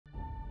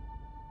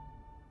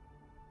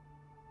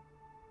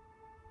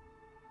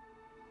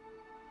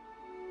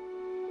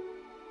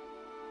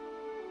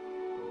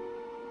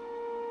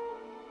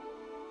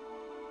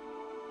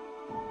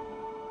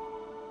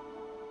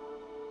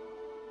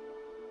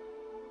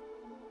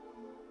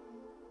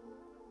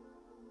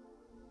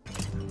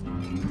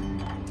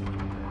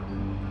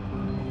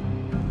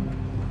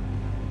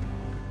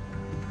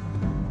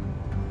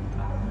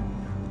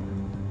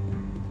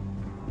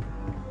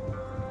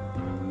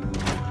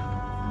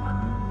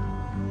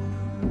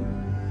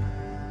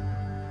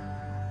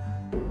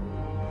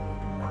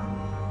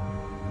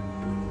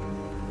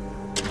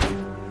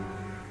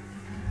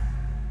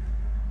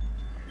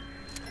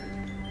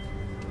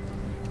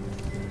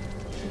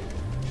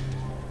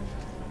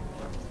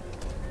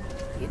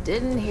You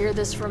didn't hear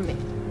this from me.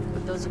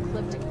 With those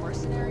ecliptic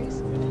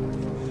mercenaries?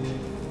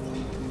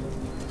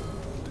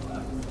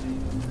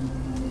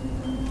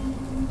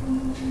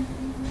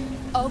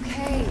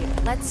 Okay,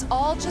 let's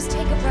all just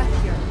take a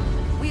breath here.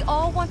 We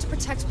all want to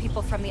protect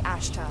people from the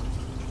Ashta.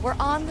 We're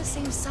on the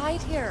same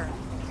side here.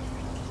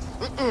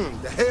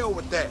 The hell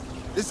with that.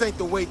 This ain't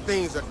the way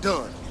things are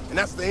done, and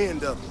that's the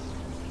end of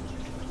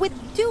it.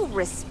 With due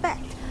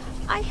respect,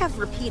 I have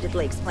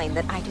repeatedly explained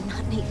that I do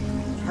not need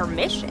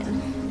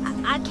permission.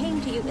 I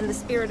came to you in the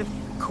spirit of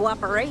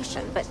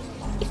cooperation, but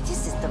if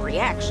this is the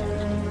reaction...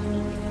 20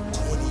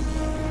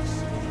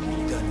 years,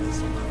 we've done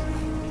this my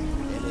way,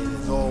 and it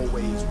has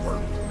always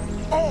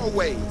worked.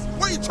 Always!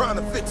 Why are you trying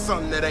to fix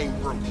something that ain't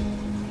broken?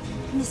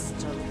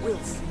 Mr.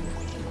 Wilson,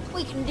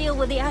 we can deal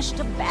with the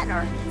Ashta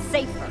better,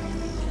 safer.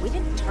 We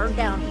didn't turn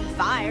down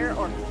fire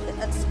or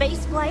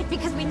space flight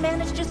because we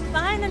managed just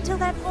fine until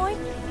that point.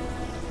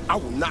 I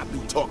will not be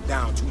talked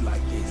down to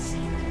like this.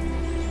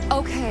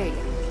 Okay.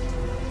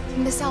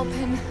 Miss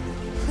Alpin,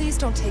 please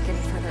don't take any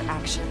further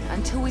action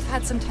until we've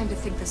had some time to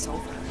think this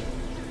over.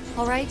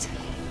 All right?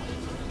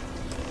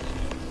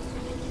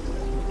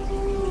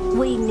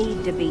 We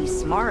need to be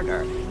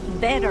smarter,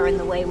 better in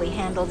the way we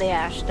handle the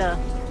Ashta.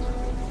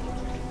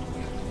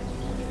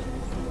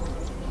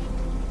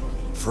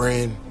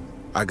 Friend,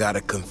 I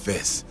gotta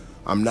confess,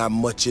 I'm not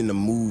much in the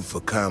mood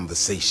for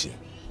conversation.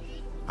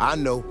 I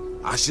know,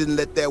 I shouldn't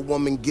let that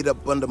woman get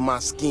up under my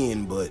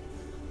skin, but,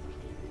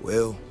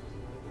 well,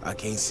 I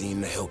can't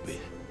seem to help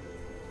it.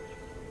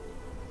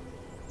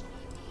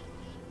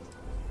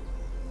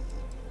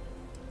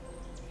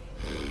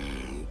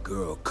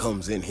 Girl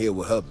comes in here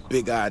with her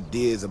big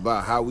ideas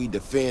about how we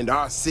defend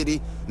our city.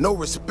 No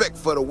respect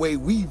for the way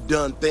we've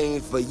done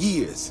things for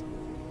years.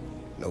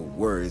 No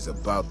worries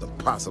about the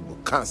possible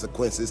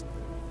consequences.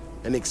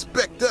 And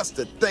expect us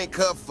to thank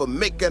her for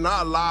making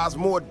our lives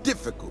more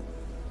difficult.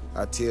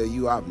 I tell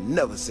you, I've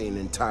never seen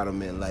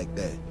entitlement like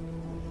that.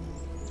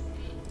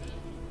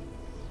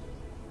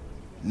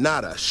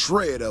 Not a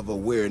shred of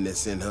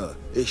awareness in her.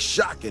 It's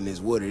shocking is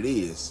what it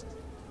is.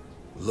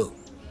 Look,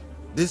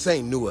 this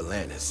ain't New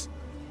Atlantis.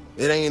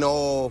 It ain't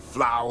all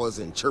flowers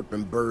and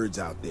chirping birds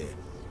out there.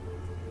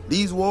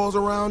 These walls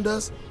around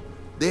us,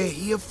 they're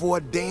here for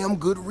a damn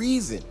good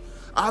reason.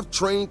 I've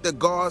trained the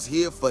guards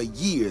here for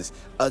years,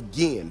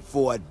 again,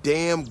 for a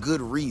damn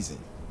good reason.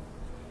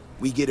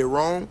 We get it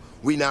wrong,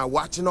 we not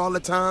watching all the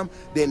time,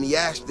 then the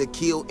Ashta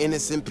kill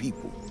innocent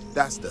people.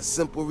 That's the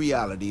simple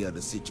reality of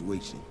the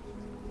situation.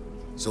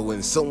 So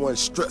when someone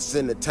struts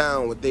into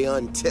town with their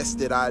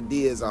untested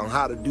ideas on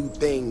how to do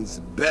things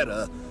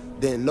better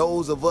than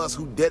those of us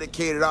who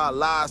dedicated our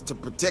lives to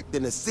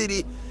protecting the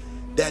city,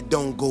 that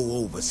don't go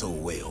over so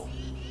well.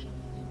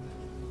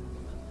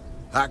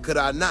 How could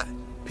I not?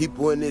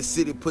 People in this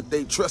city put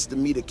their trust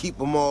in me to keep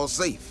them all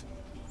safe.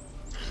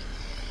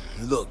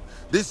 Look,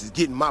 this is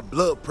getting my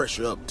blood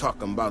pressure up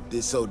talking about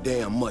this so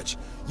damn much.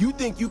 You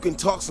think you can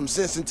talk some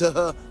sense into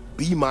her?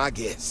 Be my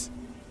guest.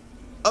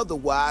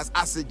 Otherwise,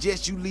 I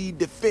suggest you leave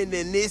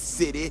defending this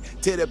city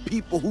to the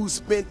people who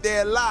spent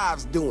their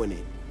lives doing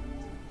it.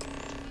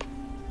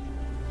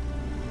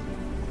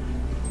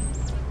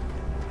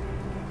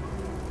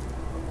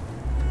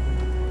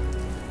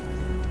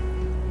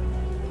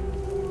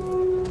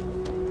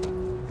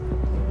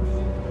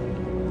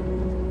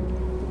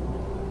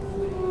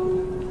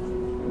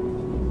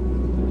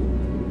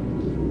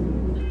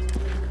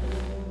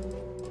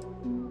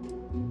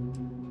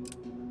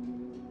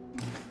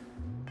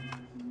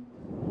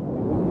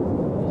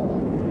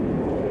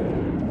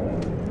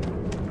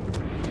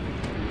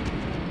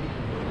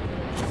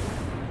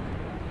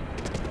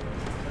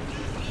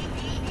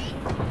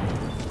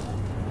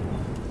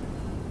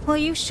 Well,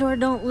 you sure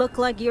don't look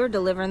like you're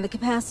delivering the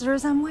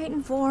capacitors I'm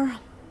waiting for.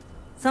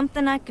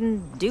 Something I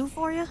can do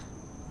for you?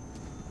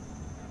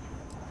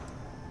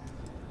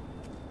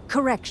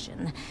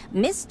 Correction.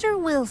 Mr.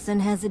 Wilson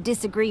has a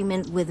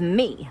disagreement with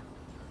me.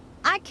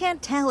 I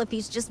can't tell if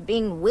he's just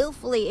being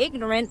willfully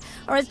ignorant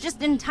or has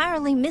just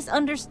entirely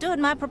misunderstood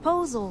my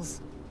proposals.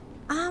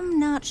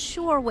 I'm not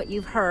sure what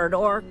you've heard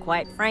or,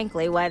 quite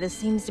frankly, why this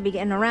seems to be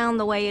getting around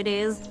the way it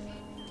is.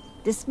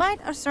 Despite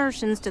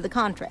assertions to the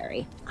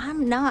contrary,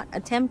 I'm not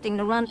attempting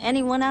to run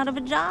anyone out of a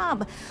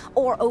job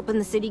or open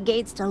the city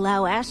gates to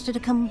allow Ashta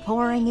to come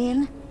pouring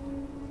in.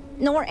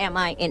 Nor am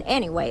I in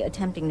any way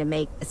attempting to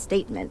make a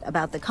statement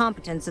about the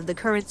competence of the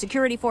current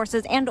security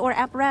forces and/or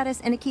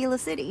apparatus in Aquila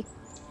City.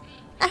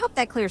 I hope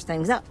that clears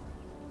things up.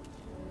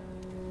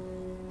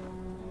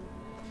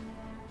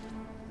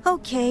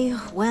 Okay,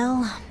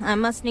 well, I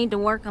must need to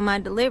work on my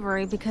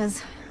delivery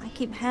because I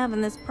keep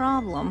having this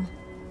problem.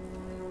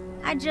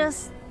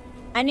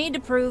 I need to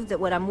prove that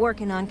what I'm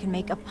working on can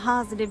make a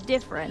positive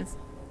difference.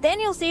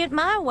 Then you'll see it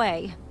my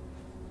way.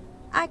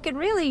 I could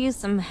really use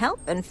some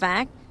help, in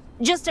fact,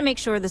 just to make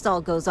sure this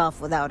all goes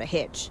off without a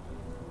hitch.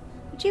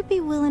 Would you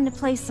be willing to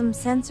place some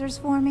sensors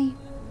for me?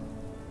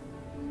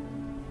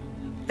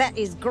 That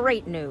is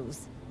great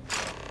news.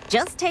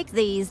 Just take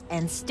these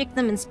and stick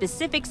them in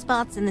specific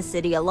spots in the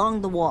city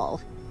along the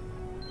wall.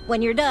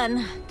 When you're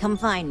done, come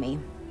find me.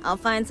 I'll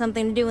find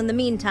something to do in the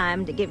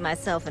meantime to give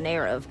myself an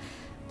air of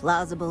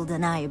plausible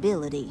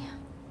deniability.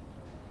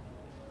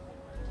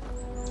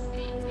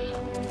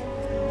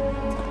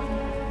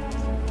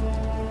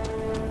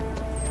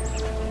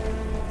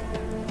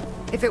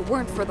 If it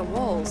weren't for the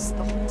walls,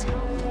 the whole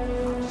town would be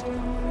crushed.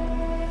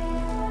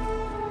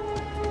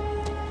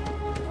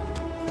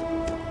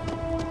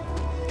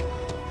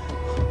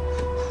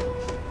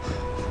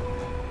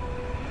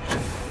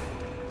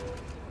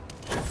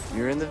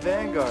 You're in the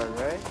Vanguard,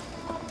 right?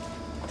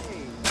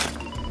 Hey,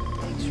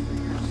 thanks for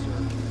your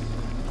service.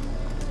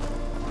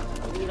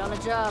 Lead on a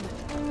job.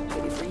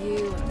 Maybe for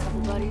you and a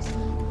couple buddies.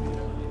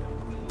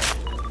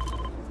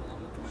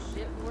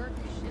 Shit work,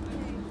 shit pay.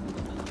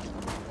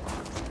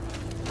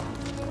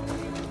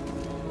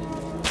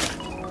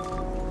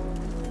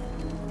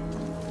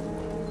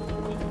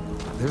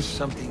 There's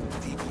something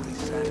deeply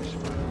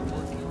satisfying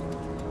working.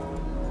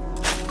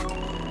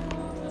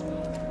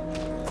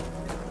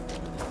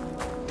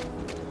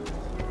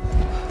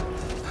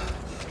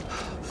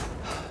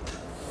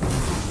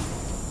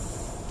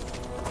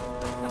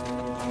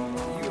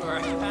 You are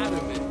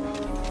adamant.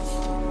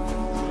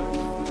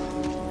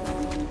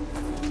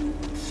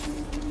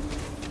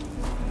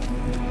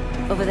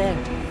 Over there.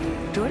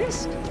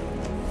 Tourist?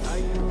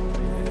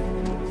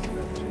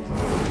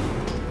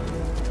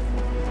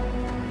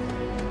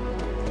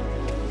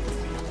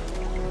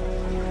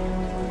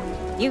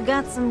 You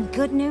got some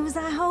good news,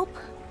 I hope?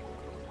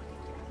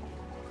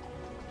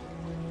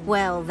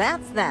 Well,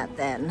 that's that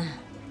then.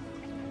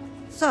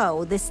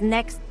 So, this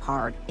next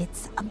part,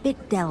 it's a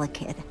bit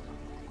delicate.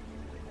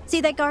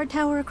 See that guard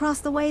tower across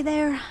the way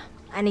there?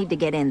 I need to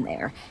get in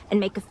there and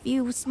make a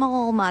few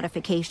small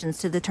modifications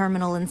to the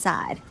terminal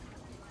inside.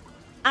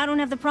 I don't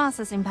have the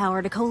processing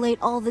power to collate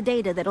all the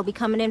data that'll be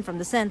coming in from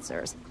the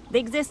sensors. The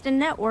existing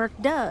network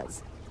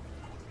does.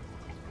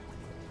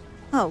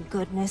 Oh,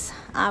 goodness.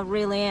 I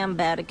really am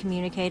bad at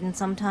communicating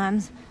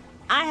sometimes.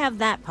 I have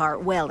that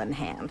part well in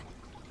hand.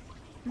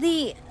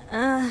 The,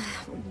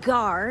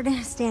 guard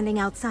standing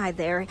outside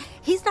there,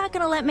 he's not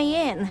gonna let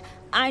me in.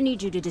 I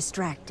need you to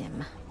distract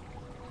him.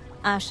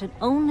 I should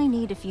only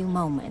need a few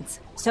moments.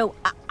 So,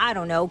 I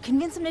don't know,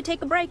 convince him to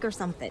take a break or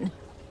something.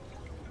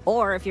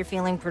 Or if you're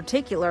feeling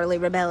particularly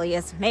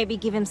rebellious, maybe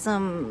give him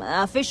some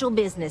official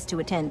business to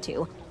attend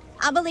to.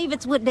 I believe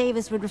it's what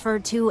Davis would refer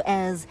to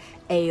as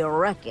a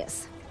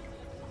ruckus.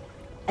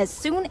 As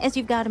soon as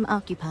you've got him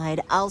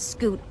occupied, I'll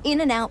scoot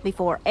in and out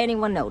before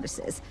anyone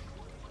notices.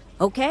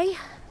 Okay?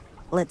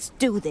 Let's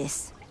do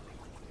this.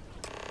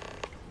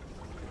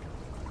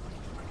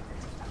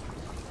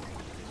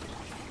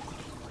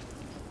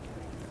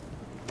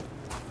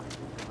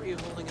 How are you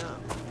holding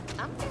up?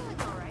 I'm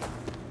feeling alright.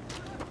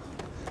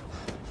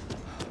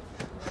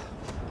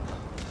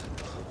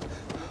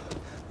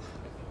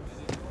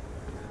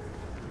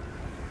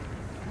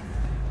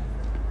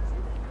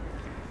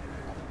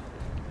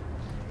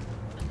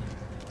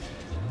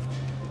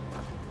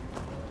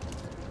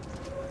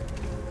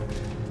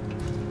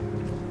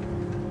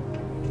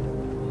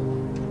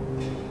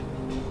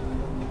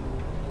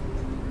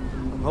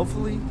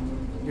 Hopefully,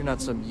 you're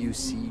not some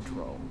UC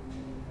drone.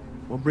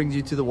 What brings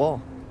you to the wall?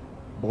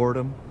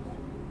 Boredom?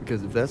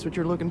 Because if that's what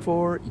you're looking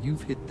for,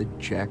 you've hit the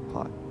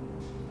jackpot.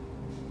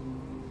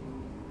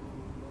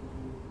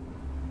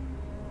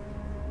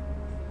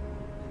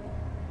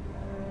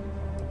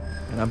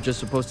 And I'm just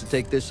supposed to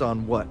take this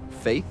on what?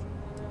 Faith?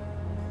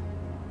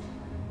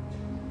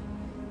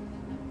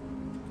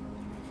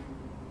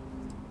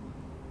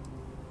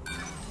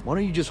 Why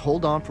don't you just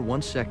hold on for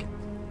 1 second?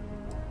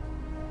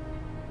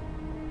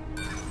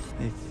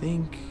 I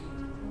think...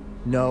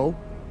 No.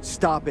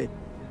 Stop it.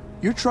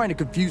 You're trying to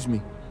confuse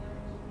me.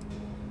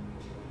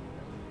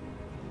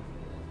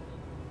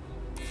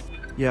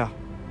 Yeah,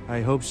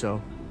 I hope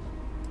so.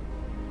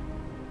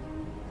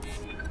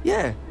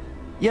 Yeah.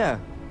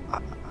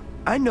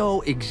 I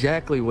know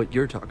exactly what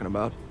you're talking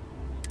about.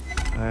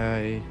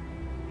 I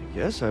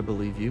guess I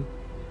believe you.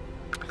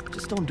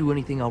 Just don't do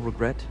anything I'll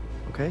regret,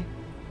 okay?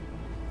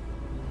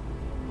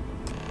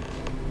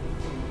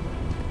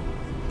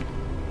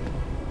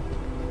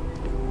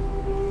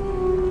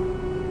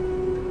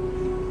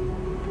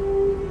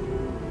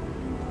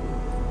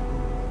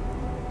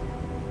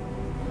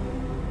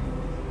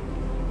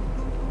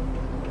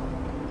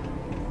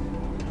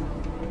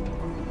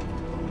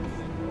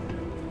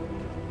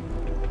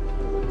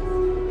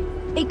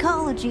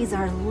 Ecologies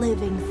are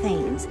living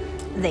things.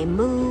 They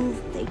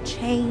move, they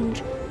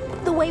change.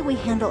 The way we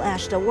handle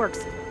Ashta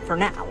works for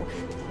now.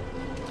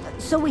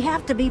 So we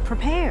have to be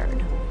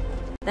prepared.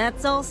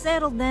 That's all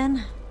settled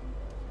then.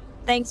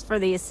 Thanks for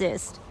the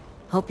assist.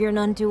 Hope you're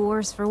none too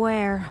worse for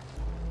wear.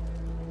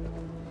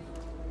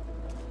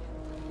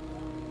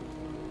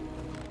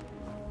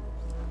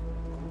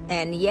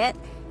 And yet,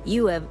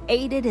 you have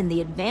aided in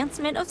the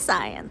advancement of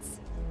science.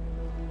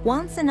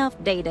 Once enough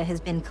data has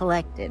been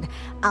collected,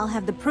 I'll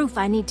have the proof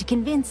I need to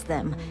convince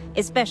them,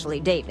 especially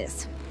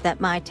Davis, that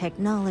my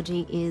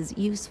technology is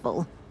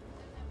useful.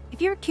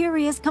 If you're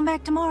curious, come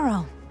back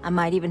tomorrow. I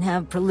might even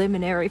have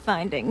preliminary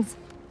findings.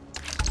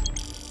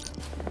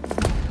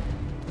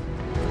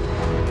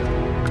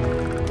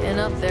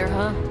 up there,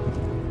 huh?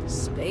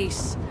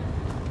 Space.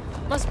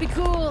 Must be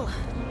cool.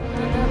 I'll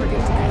never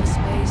get to go to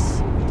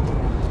space.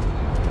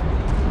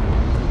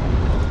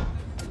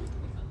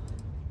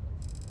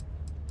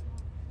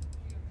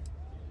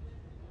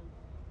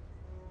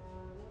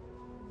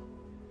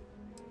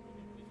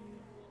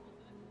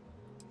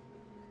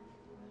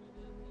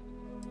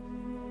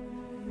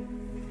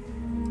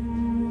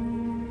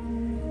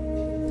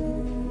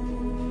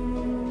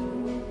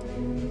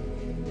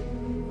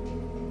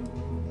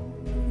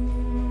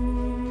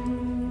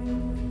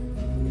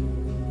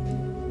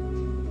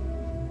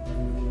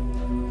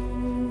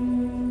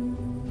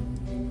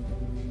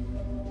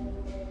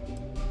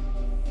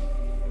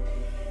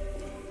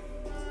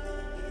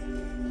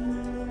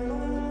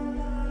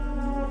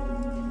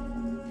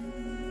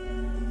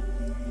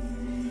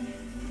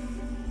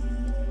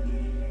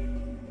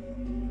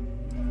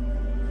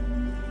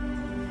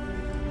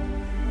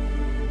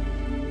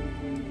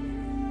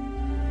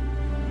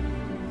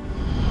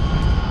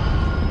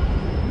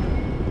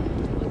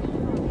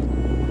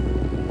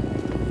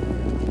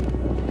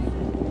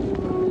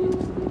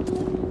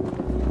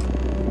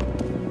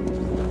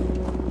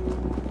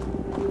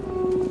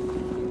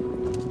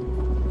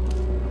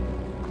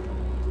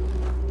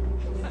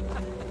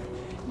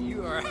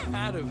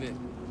 Out of it.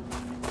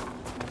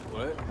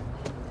 What?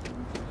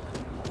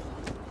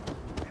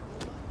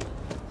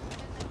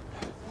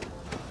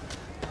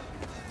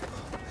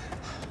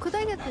 Could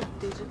I get the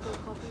digital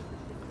copy?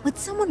 Would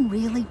someone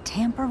really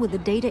tamper with the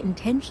data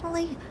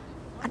intentionally?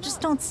 I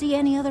just don't see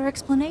any other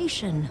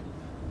explanation.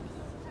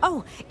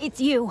 Oh, it's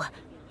you.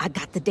 I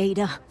got the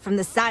data from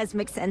the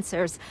seismic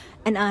sensors,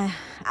 and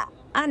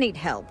I need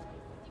help.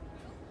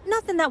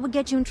 Nothing that would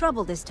get you in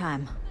trouble this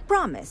time.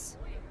 Promise.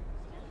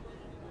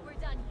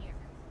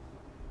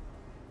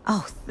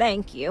 Oh,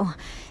 thank you.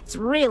 It's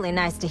really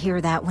nice to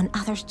hear that when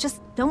others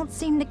just don't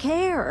seem to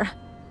care.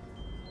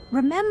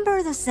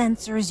 Remember the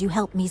sensors you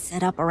helped me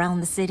set up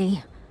around the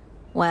city?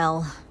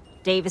 Well,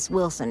 Davis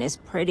Wilson is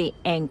pretty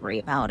angry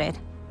about it.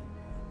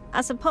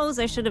 I suppose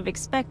I should have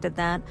expected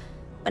that,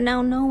 but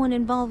now no one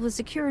involved with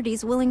security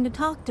is willing to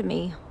talk to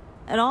me.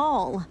 At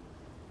all.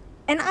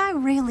 And I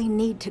really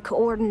need to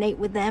coordinate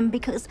with them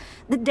because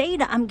the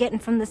data I'm getting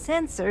from the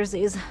sensors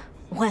is,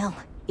 well,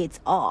 it's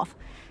off.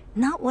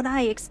 Not what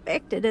I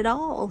expected at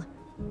all.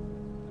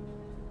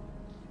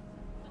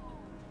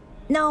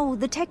 No,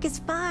 the tech is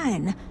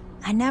fine.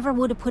 I never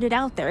would have put it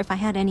out there if I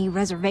had any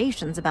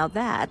reservations about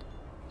that.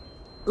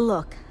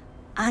 Look,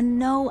 I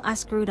know I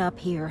screwed up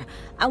here.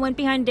 I went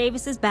behind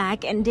Davis's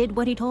back and did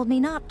what he told me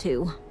not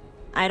to.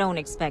 I don't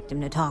expect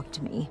him to talk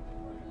to me.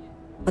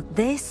 But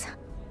this,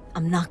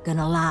 I'm not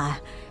gonna lie,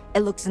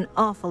 it looks an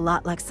awful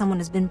lot like someone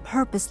has been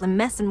purposely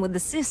messing with the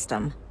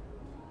system.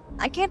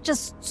 I can't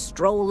just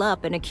stroll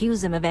up and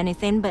accuse him of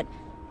anything, but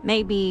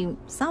maybe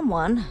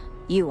someone,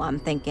 you I'm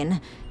thinking,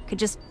 could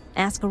just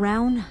ask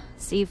around,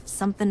 see if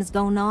something's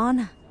going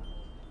on.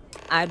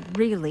 I'd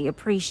really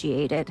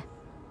appreciate it.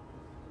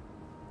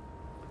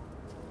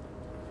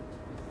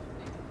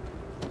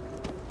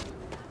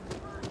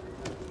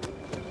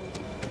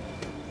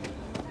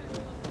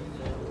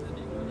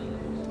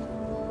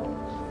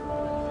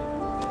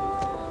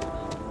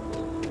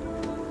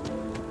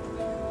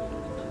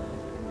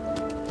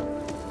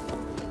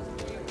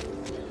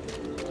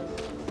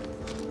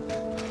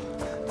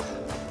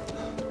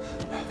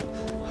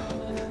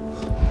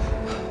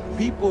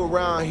 People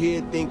around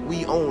here think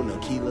we own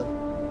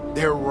Aquila.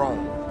 They're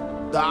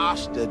wrong. The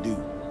Ashta do.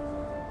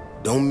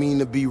 Don't mean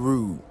to be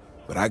rude,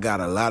 but I got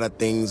a lot of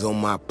things on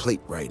my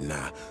plate right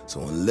now, so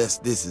unless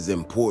this is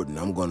important,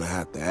 I'm gonna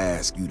have to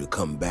ask you to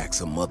come back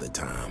some other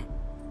time.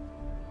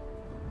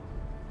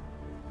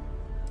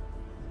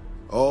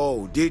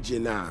 Oh, did you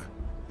now?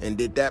 And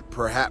did that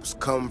perhaps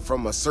come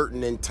from a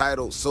certain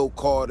entitled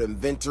so-called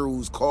inventor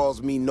who's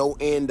caused me no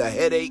end of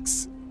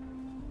headaches?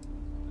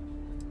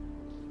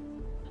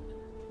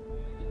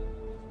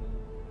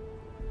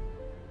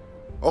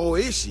 Oh,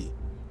 is she?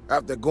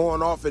 After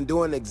going off and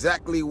doing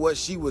exactly what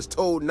she was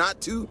told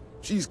not to,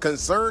 she's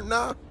concerned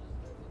now?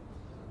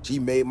 She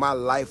made my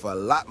life a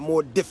lot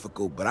more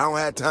difficult, but I don't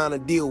have time to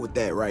deal with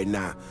that right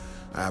now.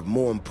 I have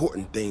more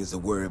important things to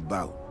worry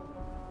about.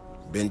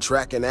 Been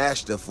tracking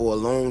Ashta for a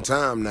long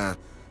time now,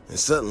 and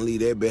suddenly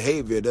their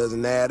behavior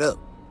doesn't add up.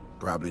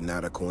 Probably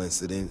not a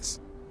coincidence.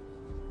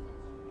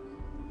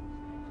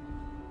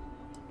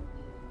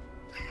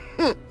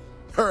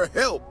 Her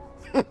help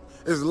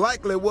is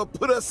likely what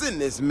put us in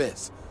this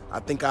mess. I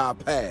think I'll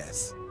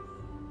pass.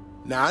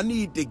 Now I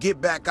need to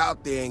get back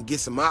out there and get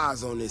some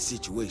eyes on this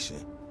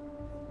situation.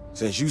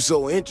 Since you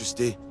so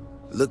interested,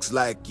 looks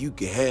like you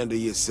can handle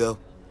yourself.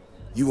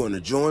 You want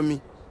to join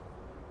me?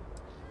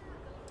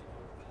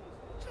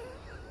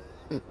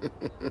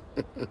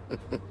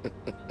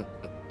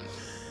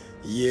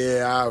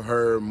 Yeah, I've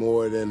heard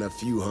more than a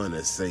few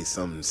hunters say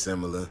something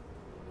similar.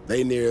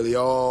 They nearly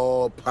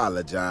all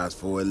apologize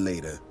for it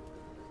later.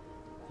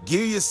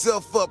 Gear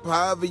yourself up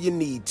however you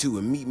need to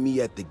and meet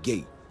me at the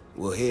gate.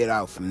 We'll head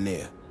out from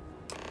there.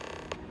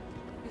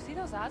 You see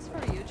those ads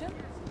for you, Jim?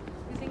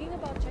 You thinking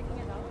about checking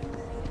it out?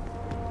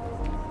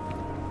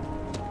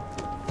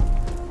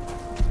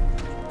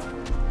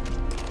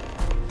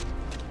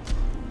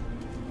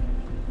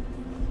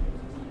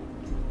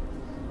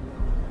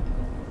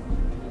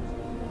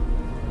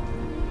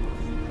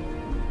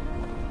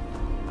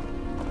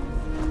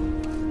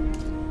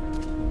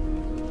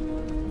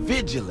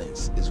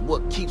 vigilance is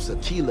what keeps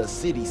Aquila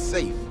City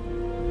safe.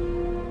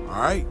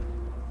 All right,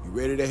 you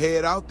ready to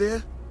head out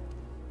there?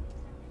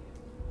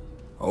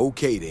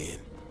 Okay then.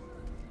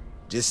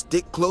 Just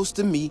stick close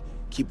to me,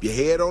 keep your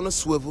head on a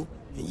swivel,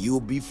 and you'll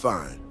be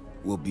fine.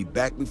 We'll be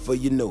back before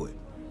you know it.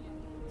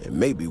 And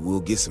maybe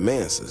we'll get some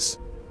answers.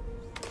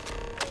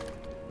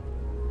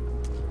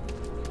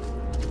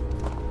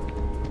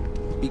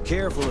 Be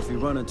careful if you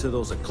run into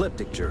those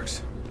ecliptic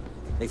jerks.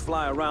 They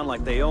fly around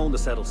like they own the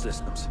settled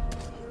systems.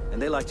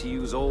 And they like to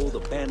use old,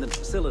 abandoned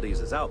facilities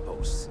as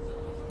outposts.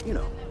 You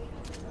know,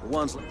 the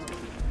ones left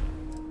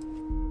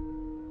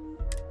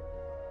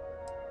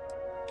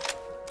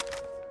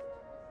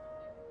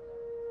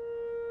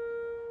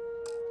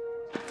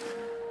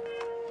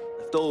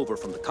over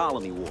from the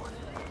colony war.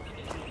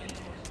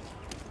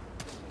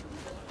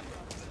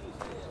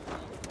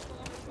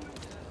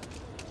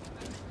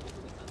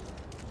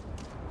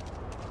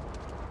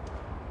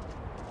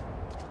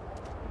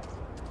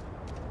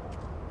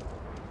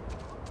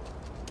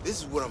 This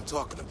is what I'm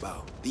talking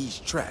about. These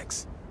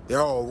tracks,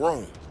 they're all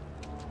wrong.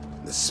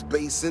 The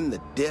spacing,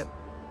 the depth,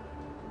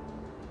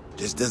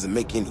 just doesn't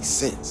make any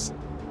sense.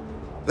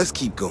 Let's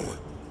keep going.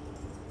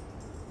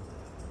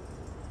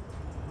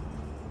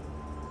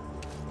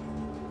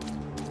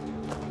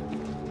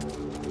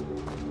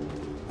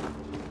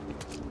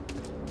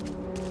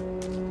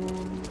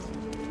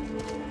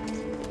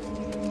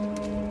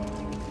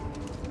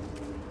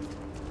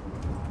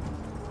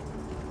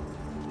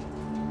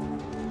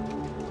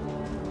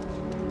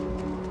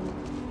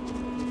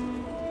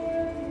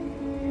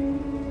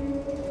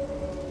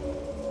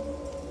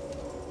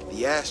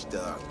 The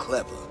Ashta are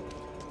clever,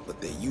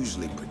 but they're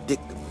usually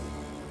predictable.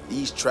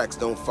 These tracks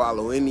don't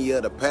follow any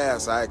other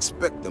paths I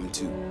expect them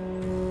to.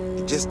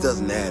 It just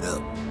doesn't add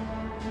up.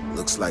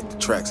 Looks like the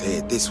tracks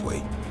head this way.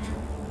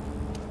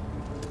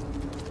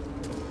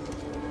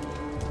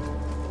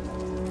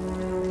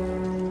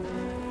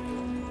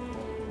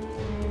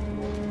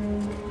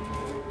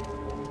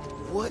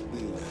 What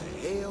in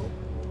the hell?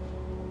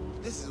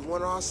 This is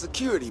one of our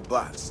security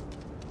bots.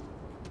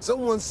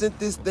 Someone sent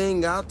this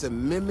thing out to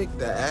mimic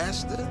the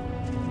Ashta?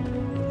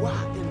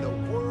 Why in the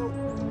world?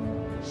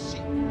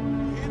 Shit,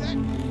 you hear that?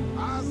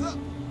 Eyes up,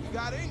 we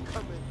got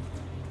incoming.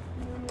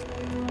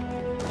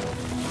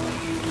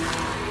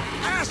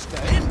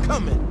 Ashta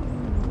incoming!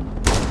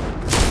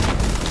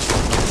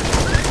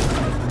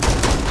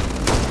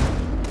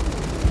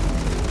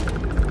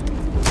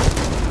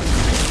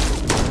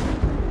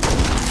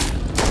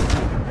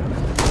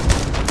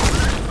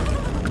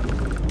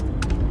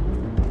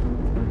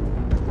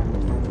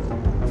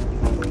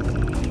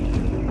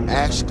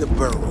 Ashta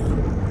burrow.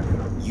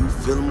 You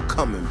feel them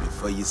coming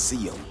before you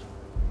see them.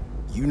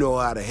 You know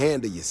how to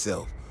handle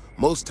yourself.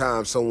 Most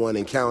times someone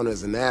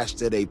encounters an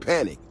Ashta, they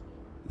panic.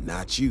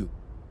 Not you.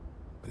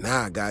 But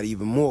now I got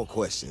even more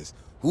questions.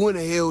 Who in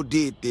the hell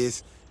did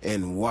this,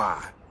 and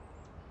why?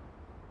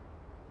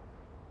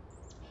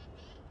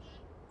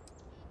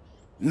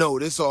 No,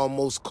 this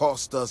almost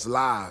cost us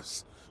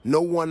lives.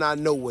 No one I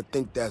know would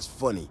think that's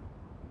funny.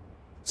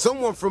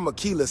 Someone from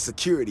Aquila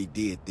Security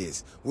did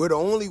this. We're the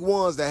only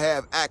ones that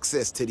have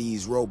access to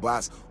these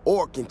robots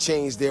or can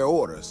change their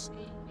orders.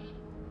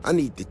 I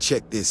need to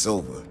check this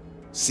over,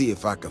 see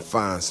if I can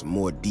find some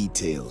more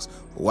details.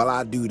 But while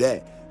I do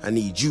that, I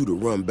need you to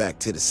run back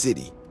to the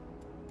city.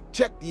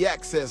 Check the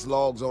access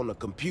logs on the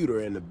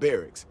computer in the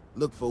barracks.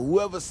 Look for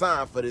whoever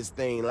signed for this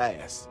thing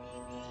last.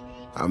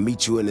 I'll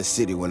meet you in the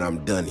city when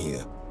I'm done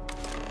here.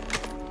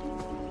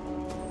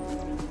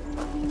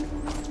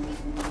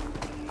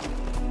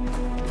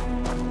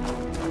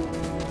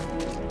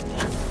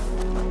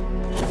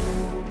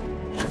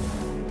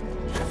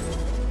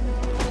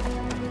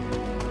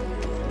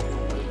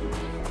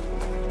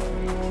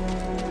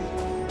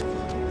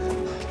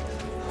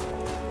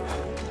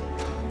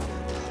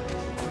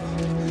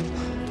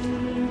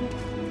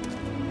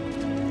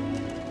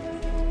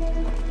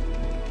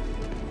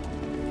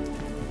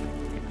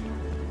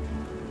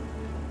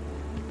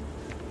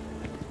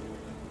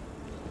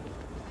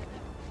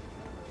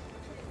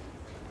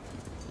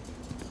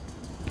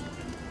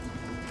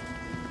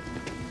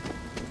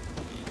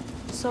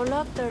 So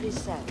log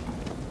 37.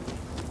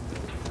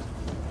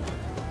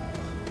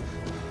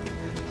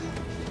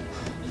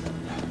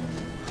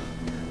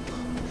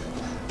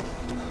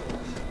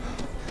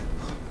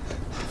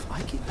 If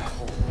I get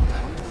called.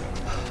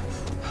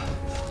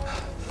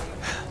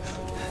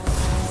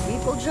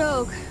 People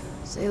joke.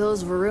 Say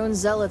those Varun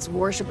zealots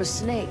worship a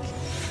snake.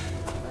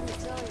 Let me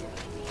tell you.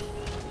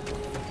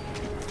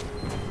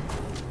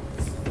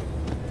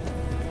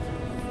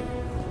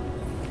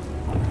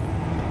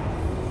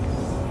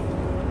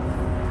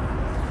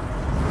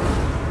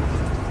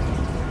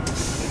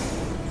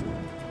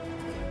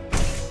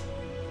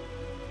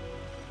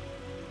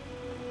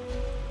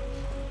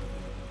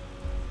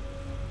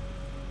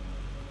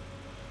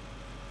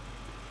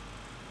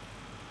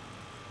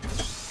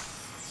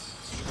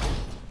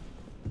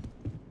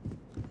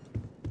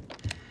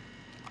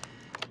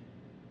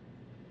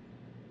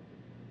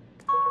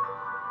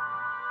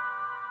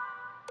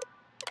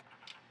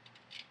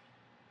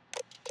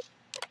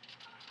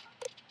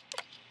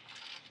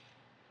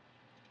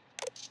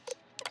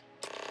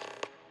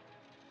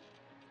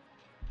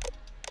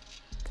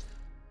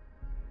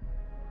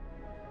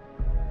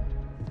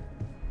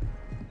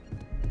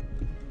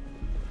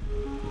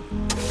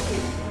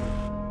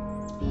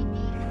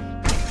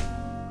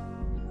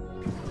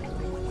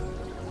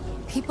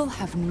 People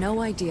have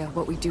no idea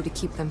what we do to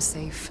keep them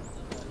safe.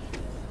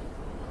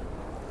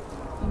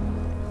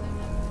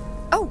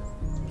 Oh,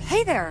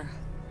 hey there.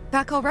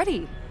 Back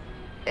already.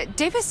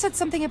 Davis said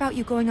something about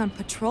you going on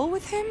patrol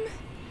with him?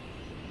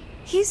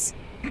 He's...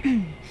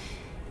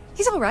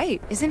 he's all right,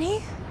 isn't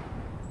he?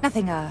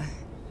 Nothing,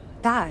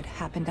 bad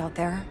happened out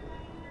there.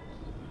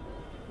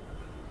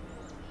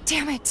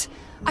 Damn it!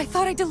 I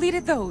thought I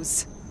deleted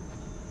those!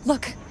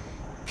 Look,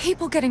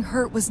 people getting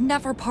hurt was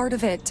never part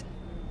of it.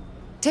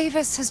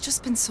 Davis has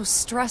just been so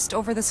stressed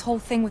over this whole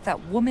thing with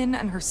that woman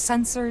and her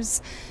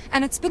sensors,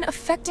 and it's been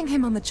affecting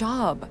him on the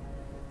job.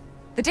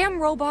 The damn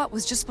robot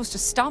was just supposed to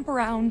stomp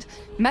around,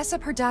 mess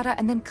up her data,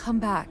 and then come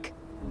back.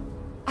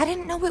 I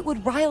didn't know it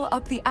would rile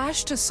up the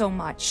Ashta so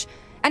much,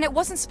 and it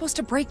wasn't supposed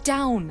to break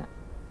down.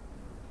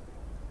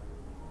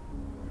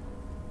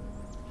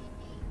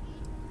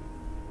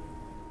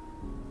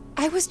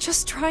 I was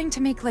just trying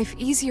to make life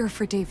easier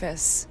for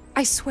Davis,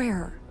 I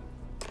swear.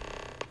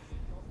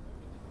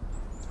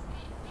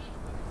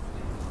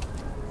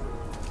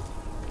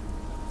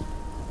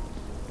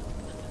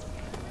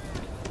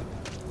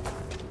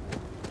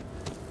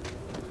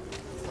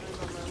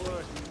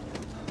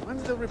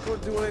 When's the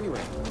report due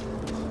anyway?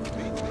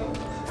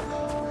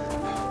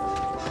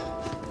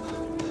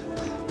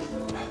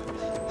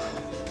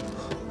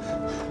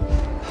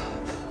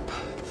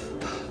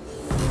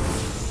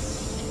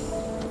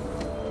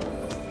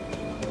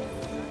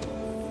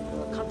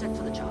 Contact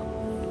for the job.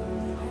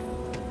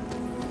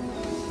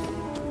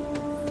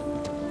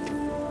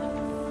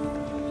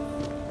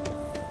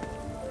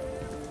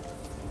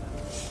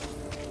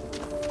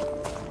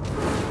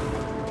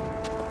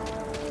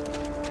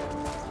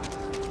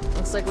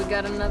 Looks like we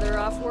got another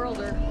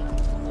off-worlder.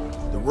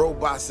 The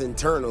robot's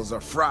internals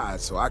are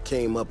fried, so I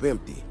came up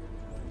empty.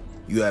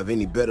 You have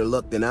any better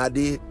luck than I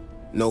did?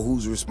 Know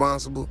who's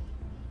responsible?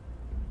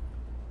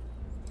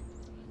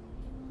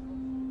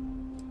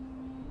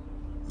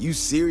 You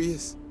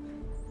serious?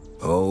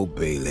 Oh,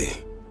 Bailey,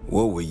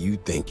 what were you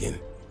thinking?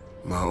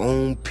 My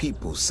own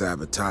people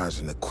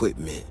sabotaging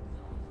equipment.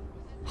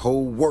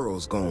 Whole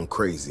world's gone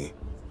crazy.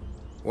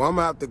 Well, I'm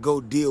gonna have to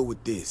go deal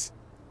with this.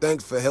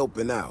 Thanks for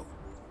helping out.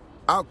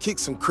 I'll kick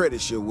some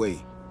credits your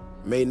way.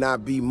 May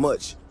not be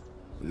much,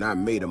 but not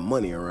made of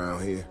money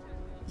around here.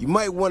 You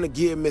might want to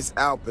give Miss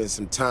Alpin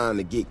some time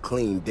to get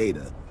clean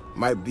data.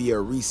 Might be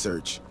her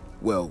research.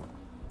 Well,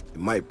 it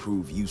might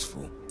prove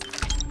useful.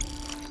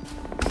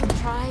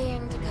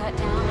 Trying to cut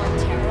down on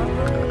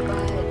terror,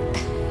 but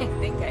I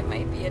think I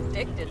might be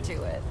addicted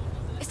to it.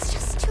 It's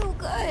just too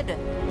good.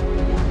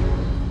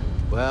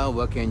 Well,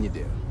 what can you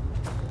do?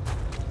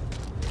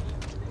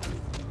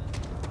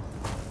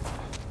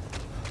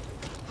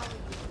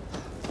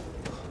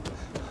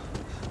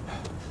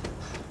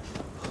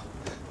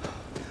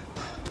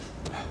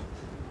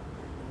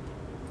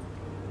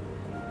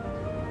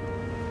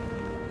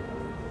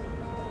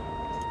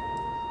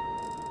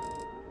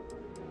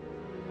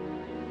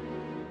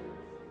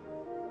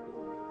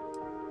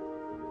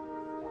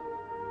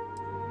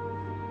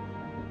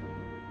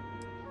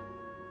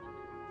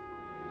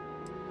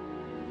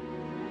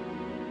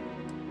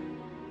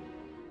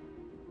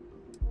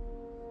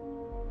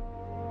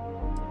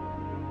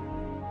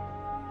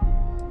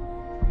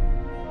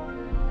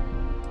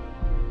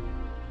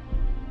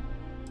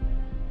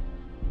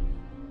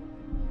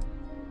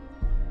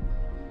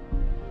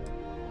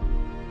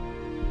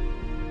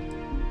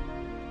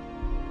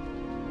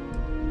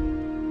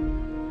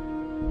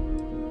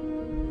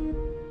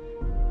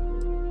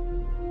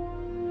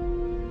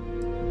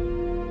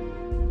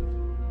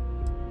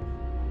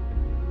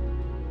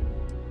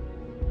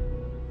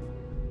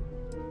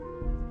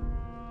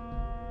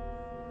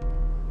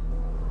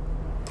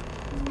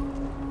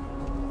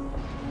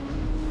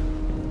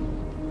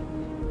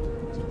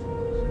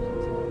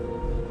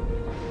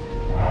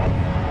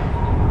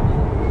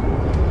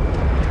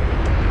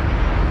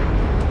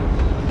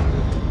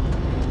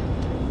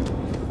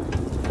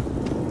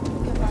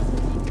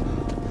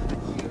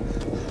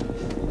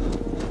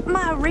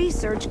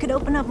 Research could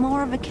open up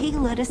more of a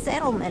keyless to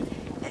settlement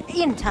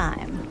in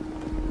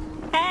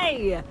time.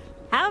 Hey,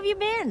 how have you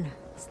been?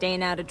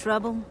 Staying out of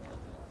trouble?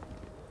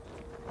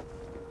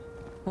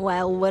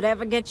 Well,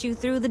 whatever gets you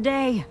through the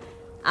day.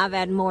 I've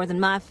had more than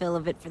my fill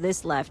of it for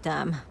this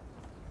lifetime.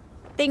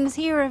 Things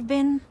here have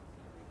been...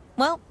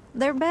 well,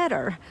 they're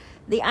better.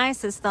 The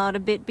ASUS thawed a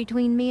bit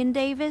between me and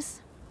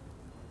Davis.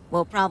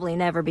 We'll probably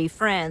never be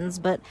friends,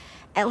 but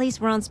at least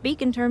we're on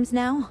speaking terms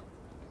now.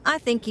 I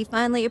think he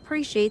finally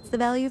appreciates the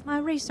value of my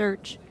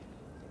research.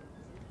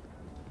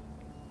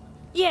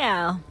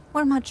 Yeah,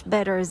 we're much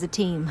better as a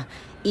team,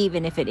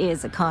 even if it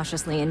is a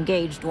cautiously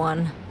engaged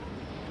one.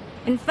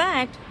 In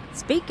fact,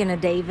 speaking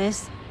of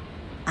Davis,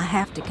 I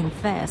have to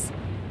confess,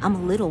 I'm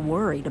a little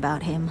worried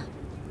about him.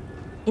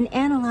 In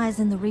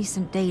analyzing the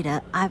recent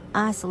data, I've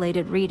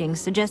isolated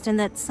readings suggesting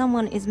that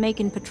someone is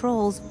making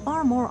patrols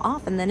far more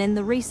often than in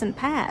the recent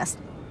past.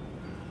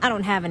 I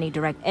don't have any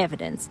direct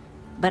evidence,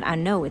 but I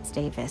know it's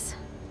Davis.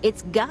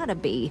 It's gotta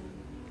be.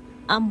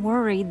 I'm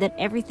worried that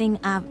everything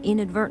I've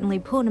inadvertently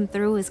put him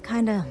through is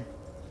kinda...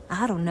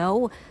 I don't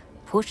know,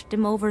 pushed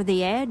him over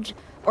the edge,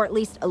 or at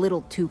least a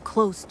little too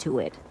close to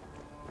it.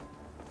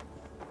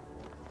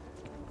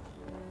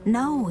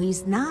 No,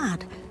 he's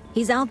not.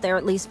 He's out there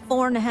at least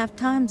 4.5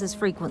 times as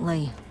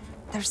frequently.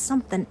 There's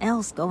something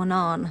else going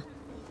on.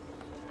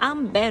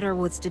 I'm better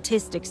with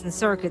statistics and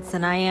circuits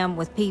than I am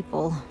with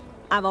people.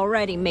 I've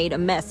already made a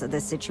mess of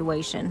this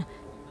situation.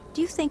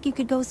 Do you think you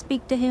could go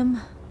speak to him?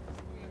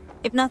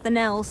 If nothing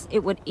else,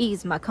 it would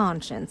ease my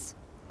conscience.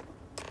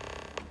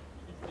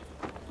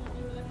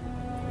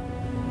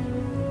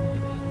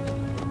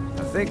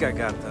 I think I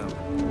got them.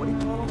 What do you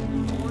call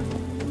them?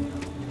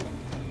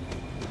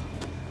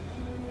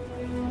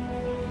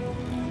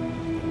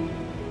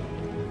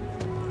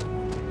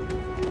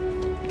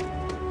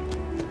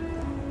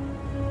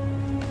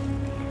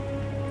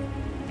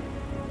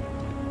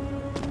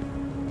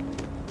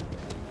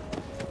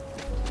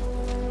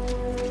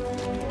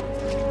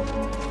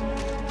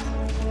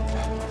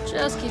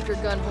 Just keep your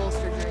gun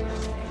holstered near your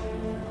neck.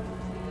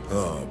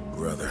 Oh,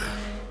 brother.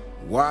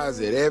 Why is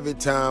it every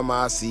time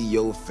I see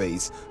your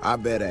face, I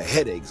bet a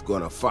headache's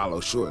gonna follow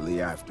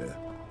shortly after?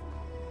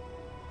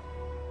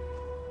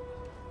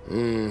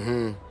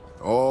 Mm-hmm.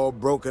 All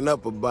broken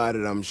up about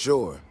it, I'm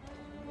sure.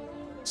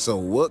 So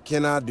what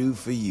can I do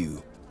for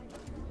you?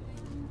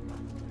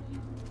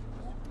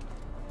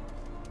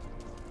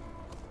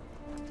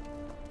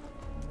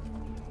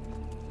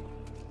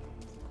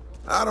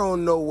 I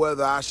don't know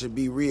whether I should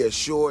be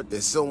reassured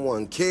that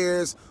someone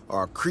cares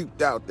or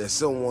creeped out that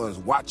someone's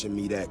watching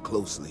me that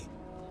closely.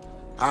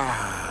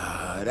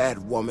 Ah, that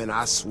woman,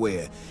 I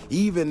swear,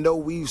 even though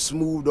we've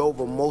smoothed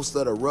over most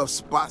of the rough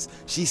spots,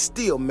 she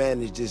still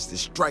manages to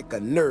strike a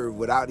nerve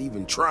without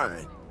even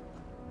trying.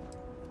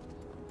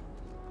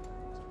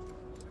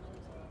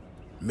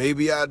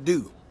 Maybe I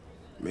do.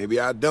 Maybe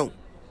I don't.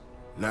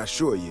 Not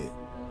sure yet.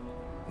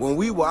 When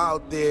we were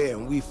out there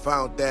and we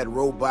found that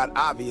robot,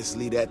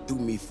 obviously that threw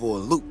me for a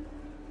loop.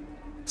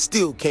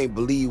 Still can't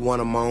believe one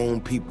of my own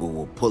people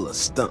will pull a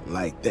stunt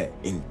like that,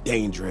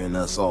 endangering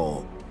us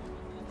all.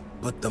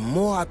 But the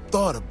more I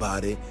thought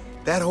about it,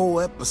 that whole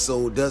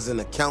episode doesn't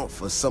account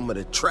for some of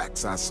the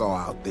tracks I saw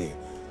out there.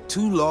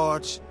 Too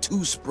large,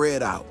 too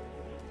spread out.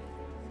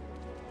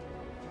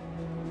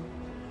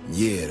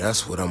 Yeah,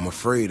 that's what I'm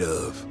afraid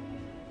of.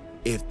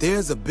 If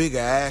there's a bigger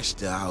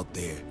Ashta out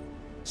there,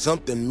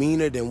 something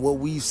meaner than what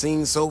we've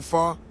seen so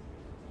far,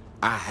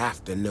 I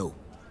have to know.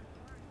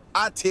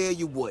 I tell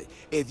you what,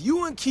 if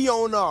you and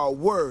Keoni are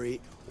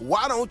worried,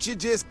 why don't you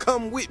just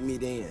come with me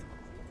then?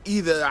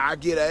 Either I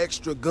get an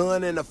extra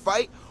gun in the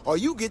fight, or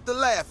you get to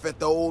laugh at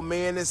the old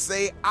man and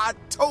say, I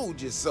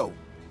told you so.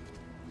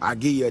 I'll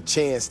give you a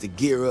chance to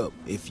gear up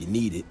if you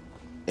need it.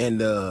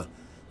 And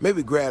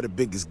maybe grab the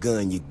biggest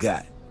gun you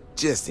got,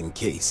 just in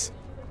case.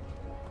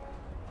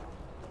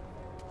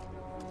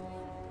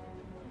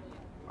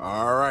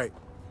 All right.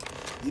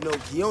 You know,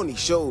 Keoni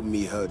showed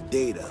me her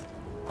data.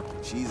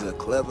 She's a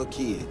clever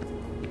kid.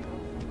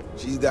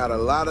 She's got a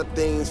lot of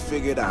things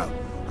figured out.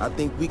 I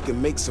think we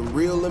can make some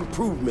real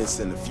improvements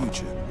in the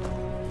future.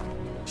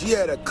 She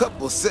had a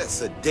couple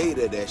sets of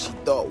data that she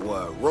thought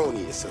were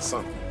erroneous or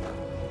something.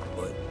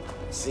 But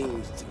it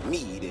seems to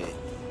me that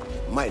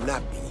it might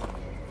not be.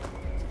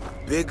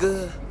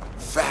 Bigger,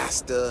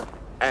 faster,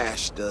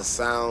 Ashta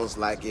sounds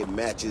like it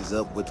matches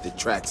up with the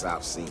tracks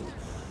I've seen.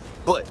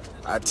 But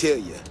I tell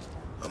you,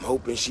 I'm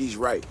hoping she's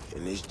right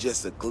and it's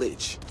just a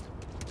glitch.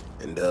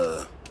 And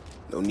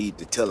no need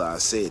to tell her I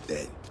said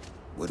that.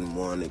 Wouldn't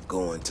want it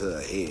going to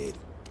her head.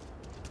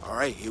 All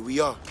right, here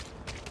we are.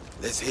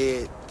 Let's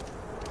head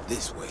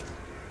this way.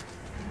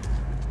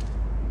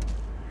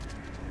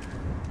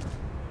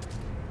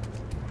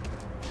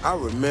 I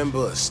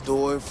remember a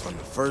story from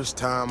the first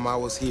time I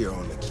was here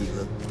on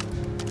Aquila.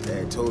 I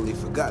had totally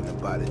forgotten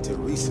about it till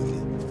recently.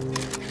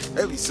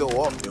 Every so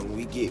often,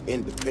 we get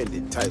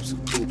independent types who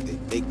think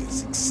that they can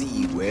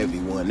succeed where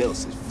everyone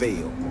else has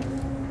failed.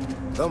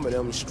 Some of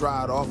them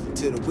stride off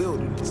into the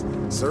wilderness,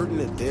 certain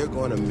that they're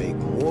gonna make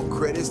more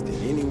credits than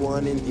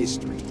anyone in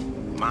history.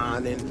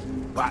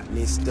 Mining,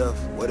 botany stuff,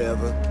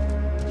 whatever.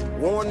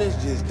 Warnings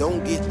just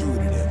don't get through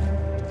to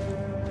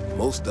them.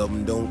 Most of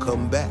them don't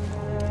come back.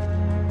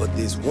 But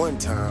this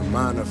one-time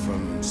miner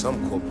from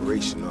some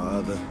corporation or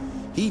other,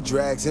 he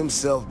drags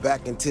himself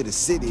back into the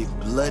city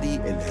bloody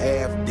and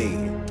half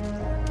dead.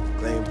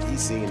 Claimed he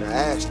seen an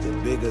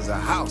Ashta big as a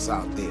house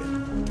out there.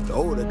 The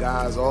older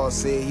guys all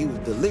said he was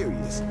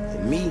delirious.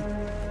 And me,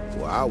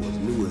 well, I was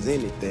new as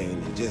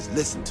anything and just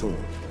listened to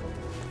him.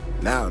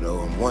 Now, though,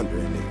 I'm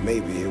wondering if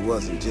maybe it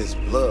wasn't just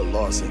blood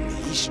loss and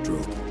heat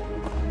stroke.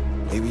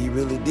 Maybe he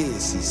really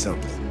did see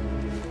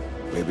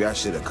something. Maybe I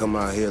should have come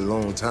out here a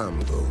long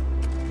time ago.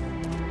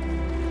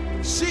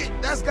 Shit,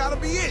 that's gotta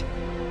be it!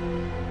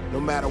 No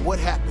matter what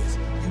happens,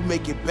 you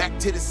make it back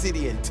to the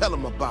city and tell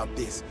them about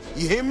this.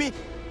 You hear me?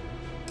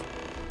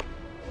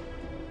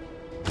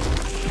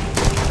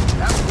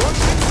 That's one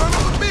big son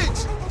of a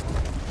bitch!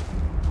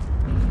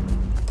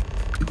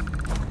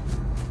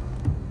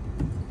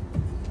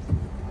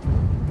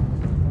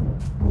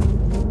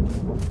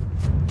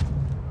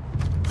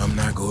 I'm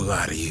not gonna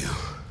lie to you.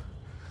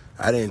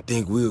 I didn't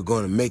think we were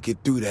gonna make it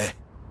through that.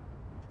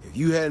 If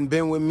you hadn't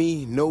been with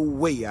me, no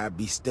way I'd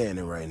be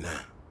standing right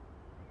now.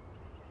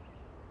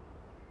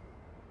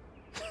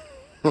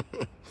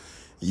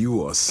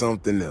 You are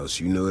something else,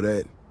 you know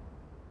that?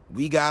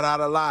 We got out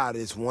alive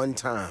this one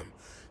time.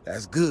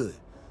 That's good.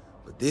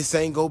 But this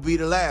ain't gonna be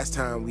the last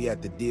time we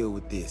have to deal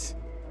with this.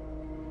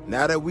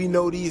 Now that we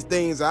know these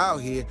things are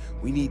out here,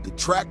 we need to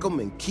track them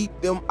and keep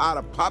them out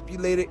of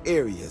populated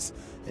areas.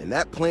 And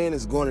that plan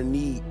is gonna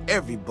need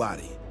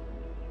everybody.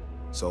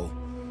 So,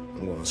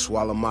 I'm gonna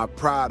swallow my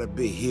pride a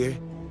bit here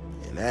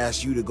and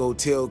ask you to go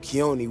tell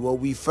Keoni what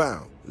we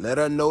found. Let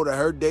her know that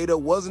her data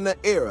wasn't an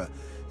error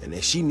and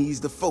that she needs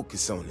to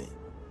focus on it.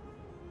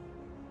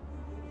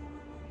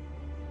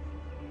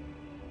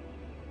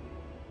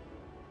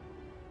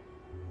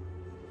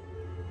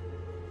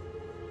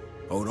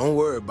 Oh, don't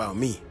worry about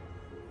me.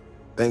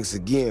 Thanks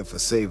again for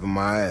saving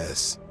my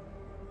ass.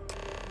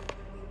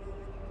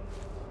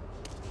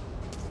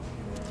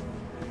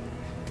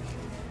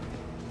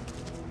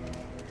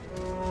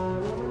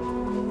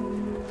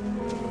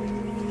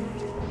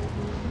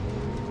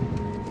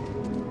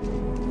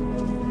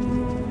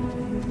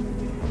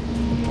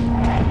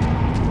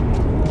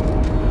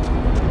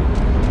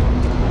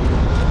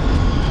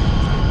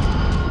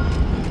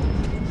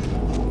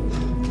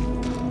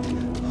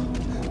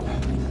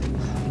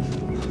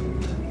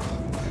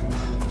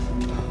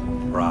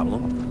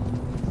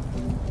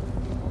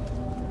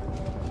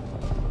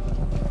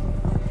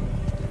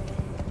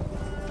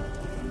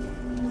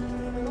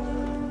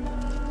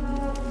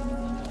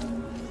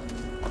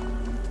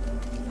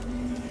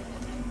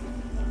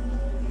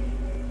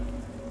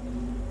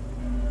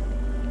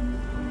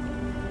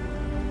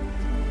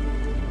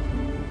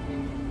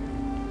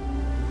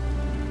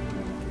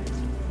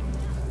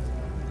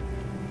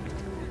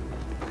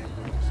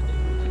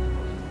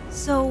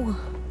 So,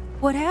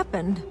 what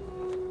happened?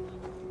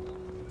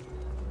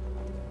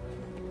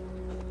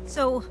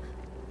 So,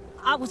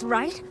 I was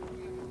right?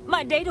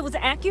 My data was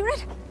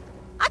accurate?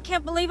 I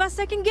can't believe I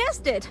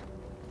second-guessed it.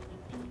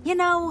 You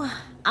know,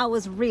 I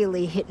was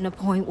really hitting a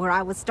point where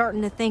I was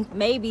starting to think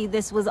maybe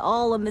this was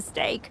all a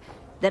mistake,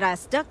 that I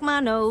stuck my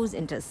nose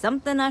into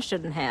something I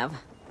shouldn't have.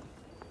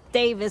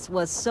 Davis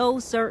was so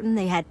certain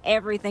they had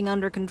everything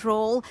under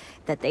control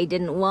that they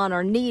didn't want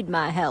or need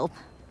my help.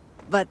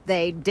 But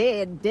they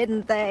did,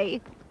 didn't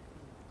they?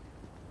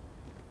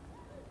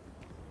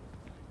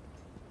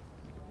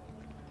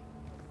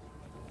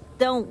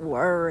 Don't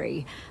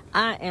worry.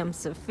 I am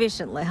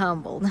sufficiently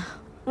humbled.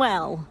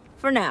 Well,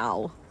 for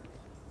now.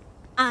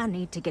 I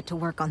need to get to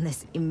work on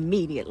this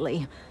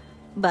immediately.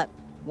 But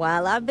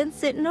while I've been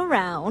sitting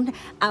around,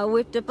 I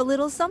whipped up a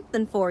little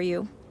something for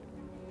you.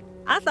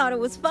 I thought it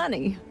was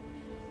funny.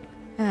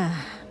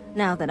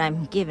 Now that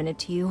I'm giving it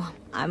to you,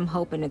 I'm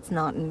hoping it's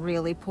not in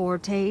really poor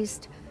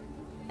taste.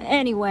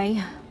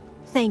 Anyway,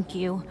 thank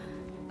you.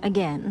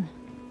 Again.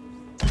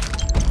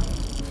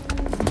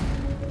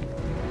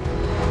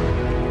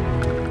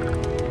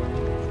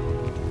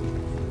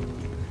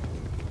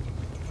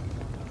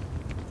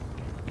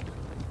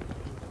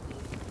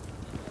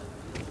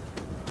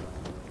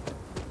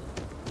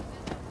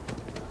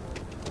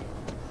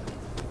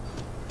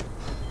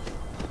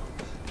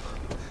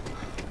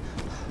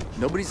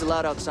 Nobody's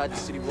allowed outside the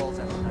city walls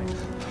after night.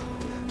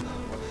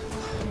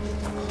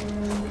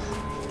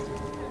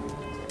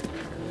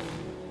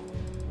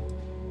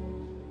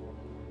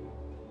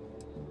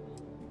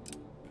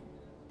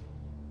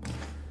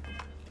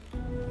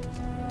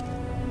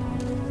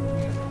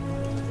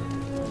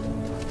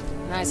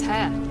 Nice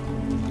hat.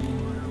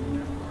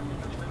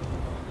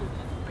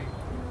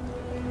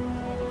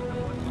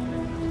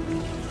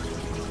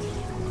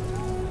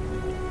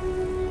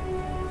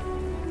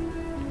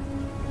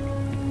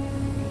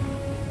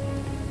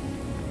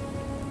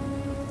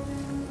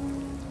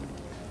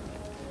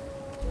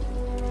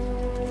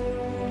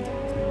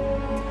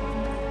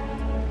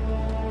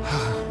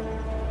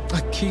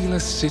 Aquila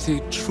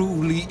City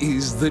truly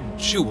is the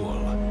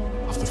jewel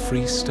of the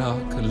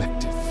Freestar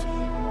Collective.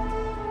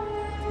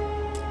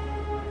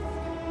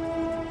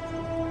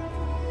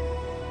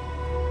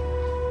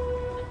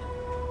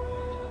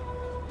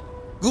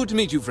 Good to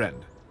meet you,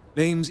 friend.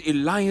 Name's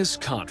Elias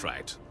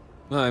Cartwright.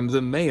 I'm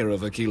the mayor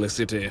of Aquila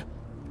City.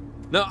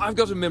 Now, I've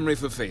got a memory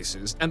for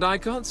faces, and I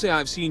can't say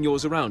I've seen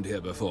yours around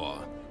here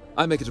before.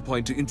 I make it a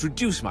point to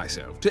introduce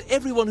myself to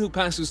everyone who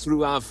passes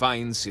through our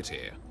fine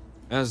city.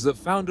 As the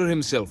founder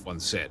himself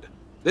once said,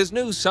 there's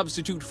no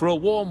substitute for a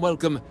warm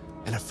welcome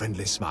and a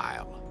friendly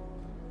smile.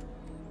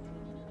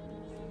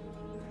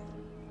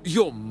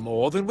 You're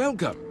more than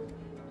welcome.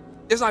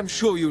 As I'm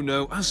sure you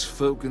know, us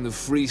folk in the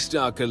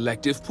Freestar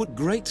Collective put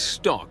great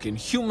stock in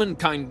human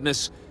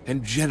kindness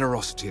and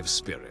generosity of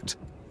spirit.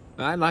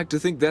 I like to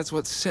think that's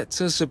what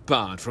sets us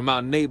apart from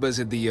our neighbors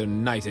in the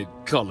United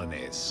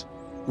Colonies.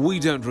 We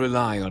don't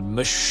rely on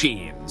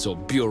machines or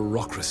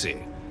bureaucracy.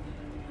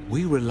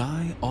 We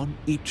rely on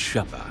each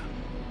other.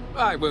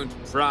 I won't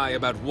pry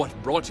about what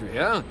brought you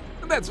here.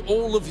 That's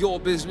all of your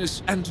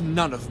business and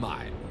none of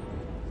mine.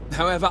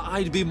 However,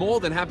 I'd be more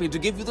than happy to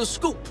give you the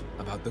scoop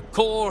about the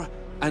core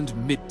and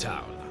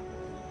Midtown.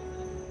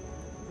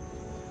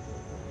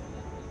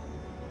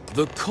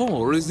 The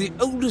core is the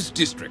oldest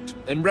district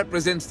and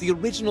represents the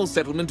original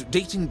settlement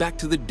dating back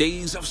to the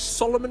days of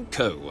Solomon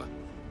Coe.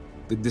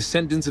 The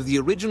descendants of the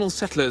original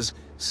settlers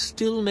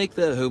still make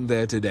their home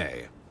there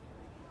today.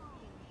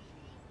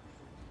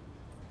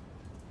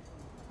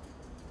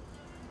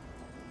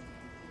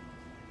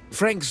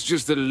 Frank's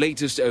just the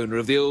latest owner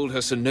of the old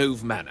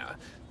Hassanove Manor,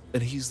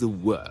 and he's the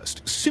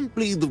worst,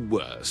 simply the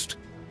worst.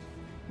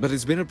 But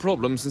it's been a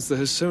problem since the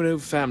Hassanove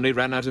family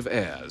ran out of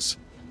heirs.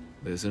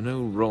 There's a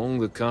no wrong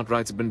the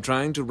Cartwrights have been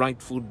trying to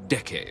right for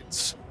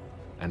decades.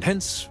 And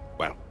hence,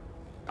 well,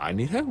 I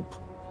need help.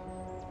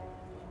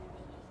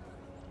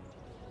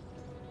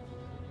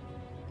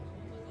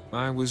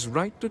 I was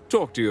right to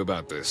talk to you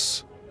about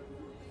this.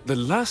 The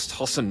last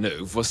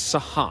Hassanove was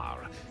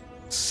Sahar.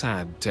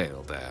 Sad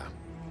tale there.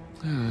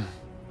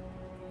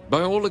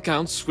 By all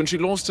accounts, when she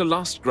lost her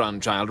last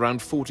grandchild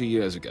around 40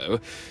 years ago,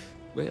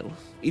 well,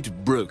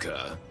 it broke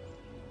her.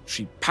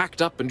 She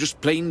packed up and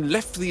just plain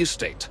left the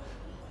estate.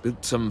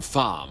 Built some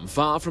farm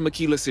far from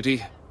Aquila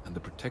City and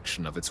the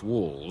protection of its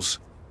walls.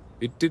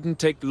 It didn't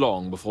take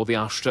long before the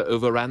Ashta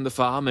overran the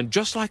farm, and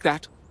just like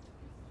that,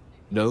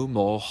 no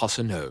more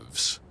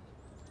Hassanoves.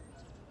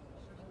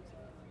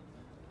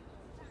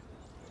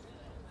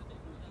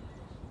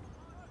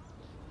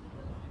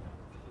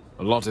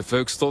 A lot of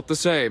folks thought the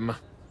same.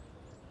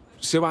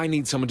 So I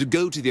need someone to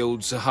go to the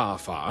old Sahar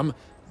farm,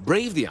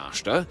 brave the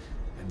Ashta,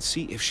 and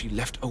see if she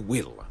left a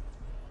will.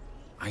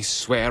 I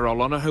swear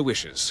I'll honor her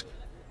wishes.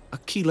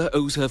 Aquila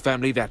owes her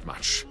family that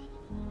much.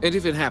 And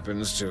if it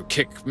happens to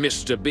kick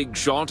Mr. Big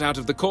Shot out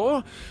of the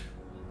core,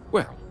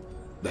 well,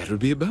 that'll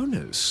be a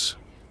bonus.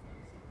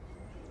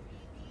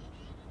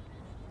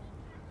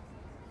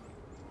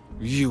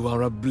 You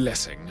are a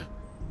blessing.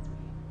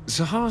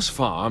 Sahar's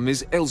farm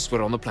is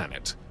elsewhere on the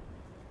planet.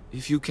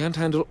 If you can't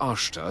handle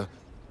Ashta,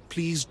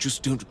 please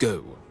just don't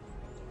go.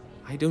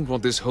 I don't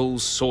want this whole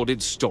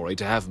sordid story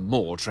to have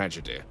more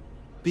tragedy.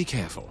 Be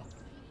careful,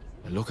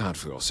 and look out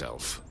for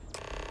yourself.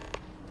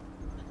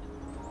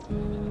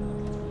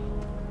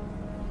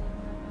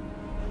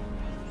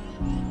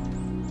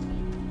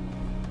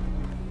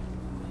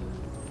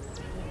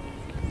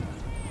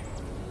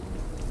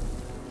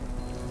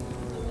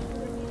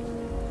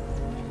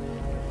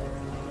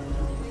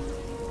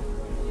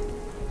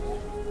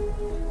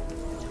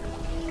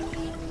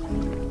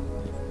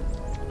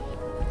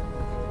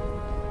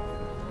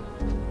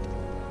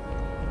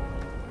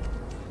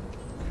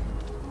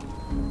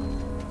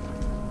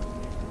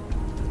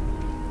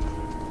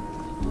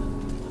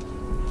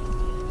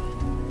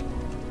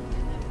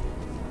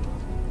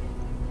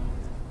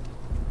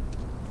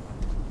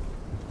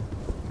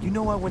 You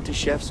know I went to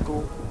chef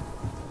school?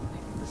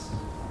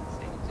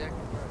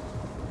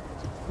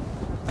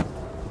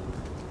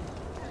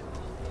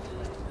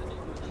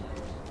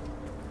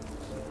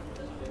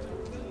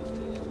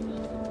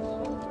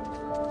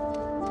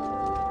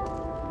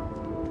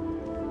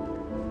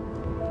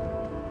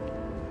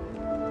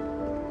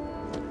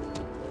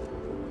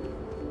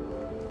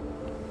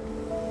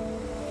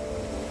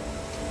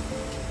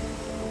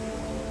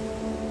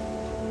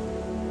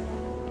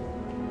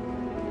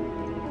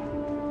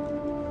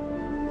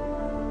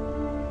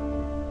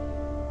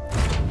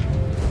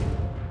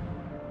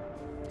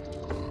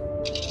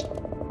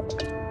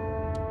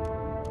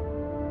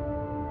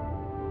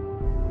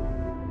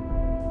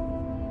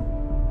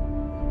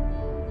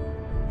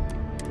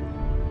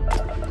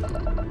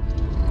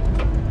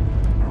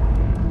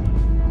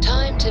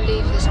 To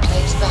leave this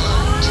place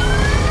behind.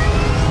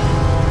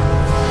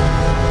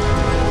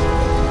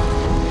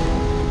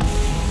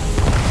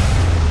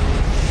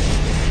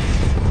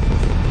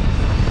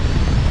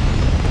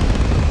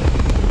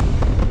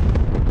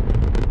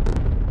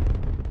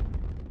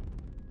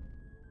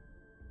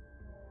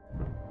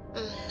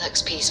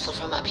 Looks peaceful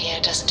from up here,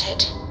 doesn't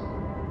it?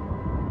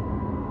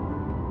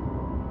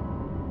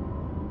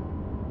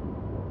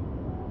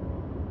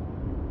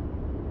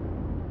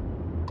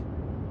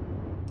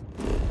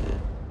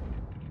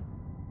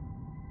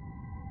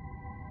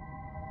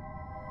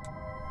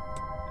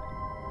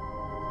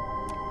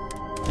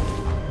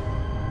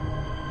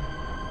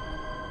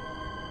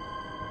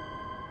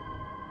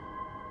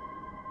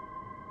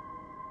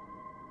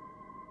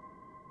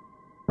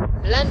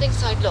 Landing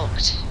site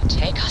locked.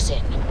 Take us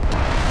in.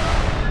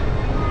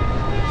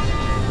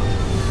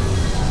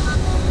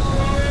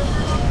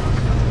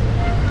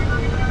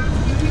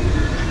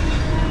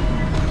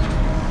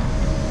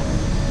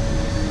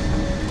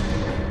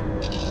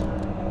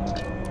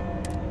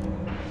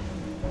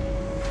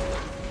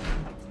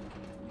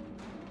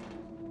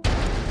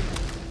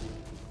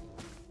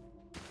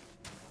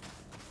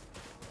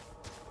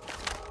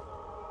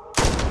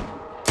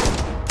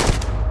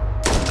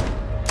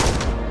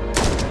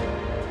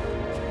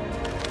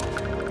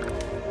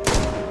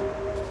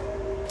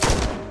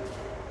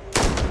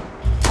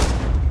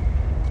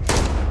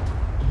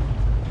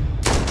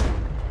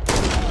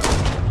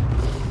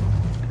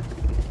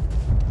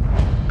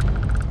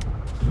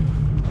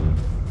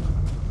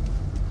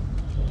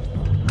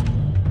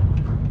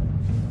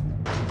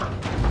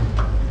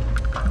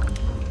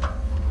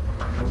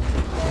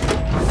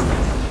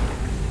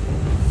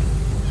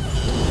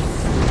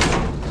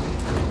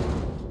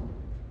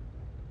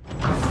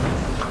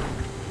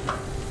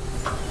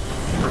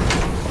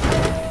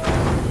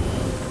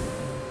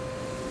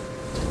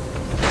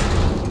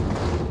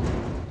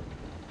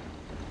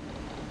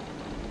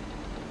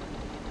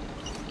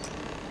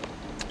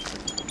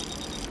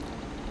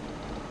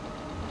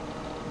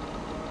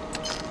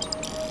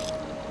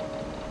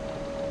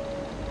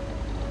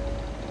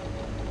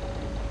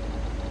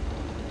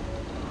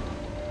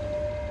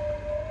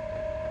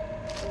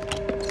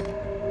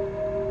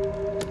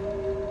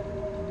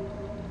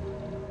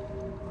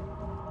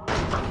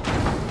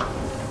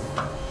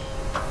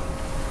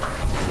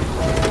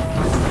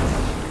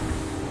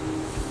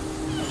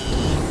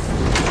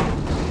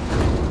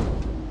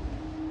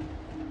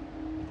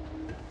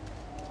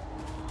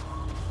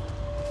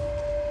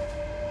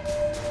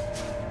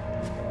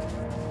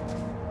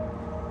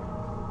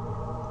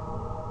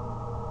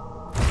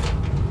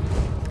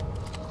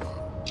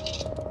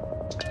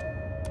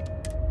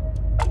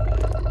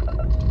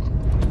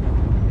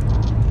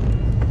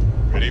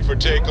 for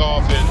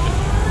takeoff in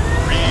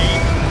 3,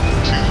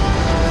 2,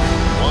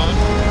 1,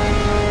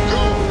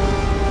 go!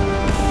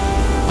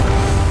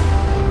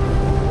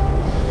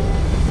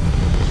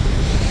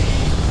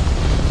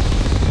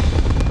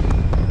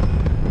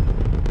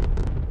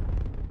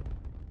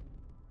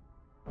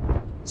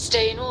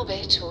 Stay in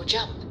orbit or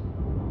jump.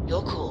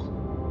 Your call.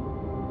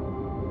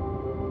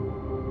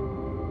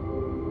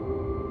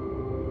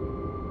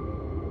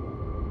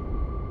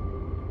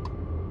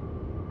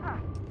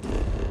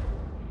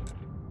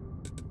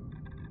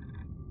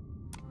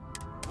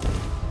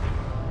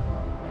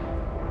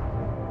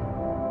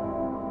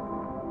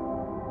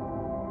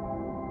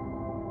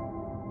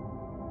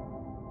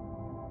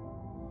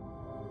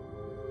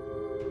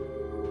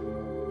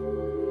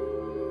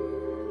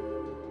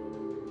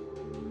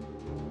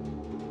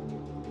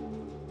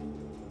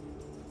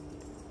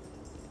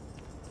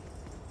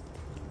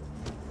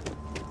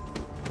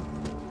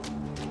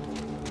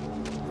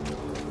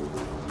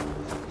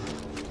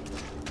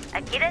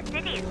 Akira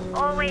City is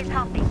always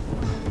helping.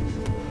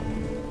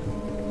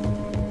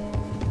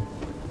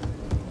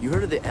 You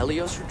heard of the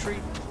Helios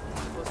retreat?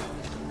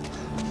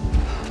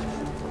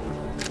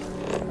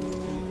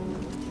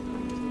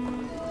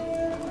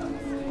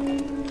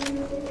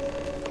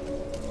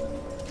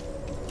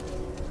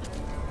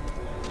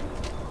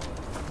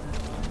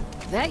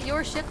 That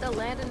your ship that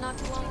landed not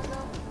too long ago?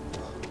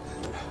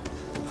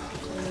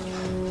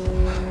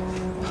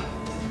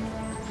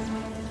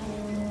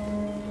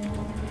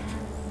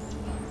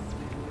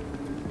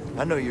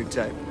 I know your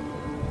type.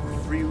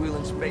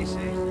 Freewheeling space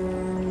age.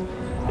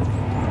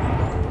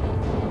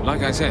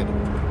 Like I said,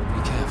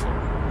 be careful.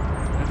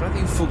 I'd rather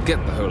you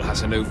forget the whole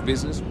Hassanov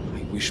business.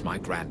 I wish my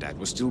granddad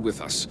was still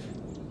with us.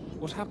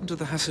 What happened to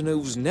the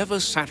Hassanovs never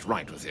sat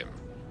right with him.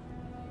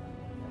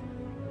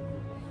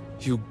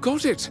 You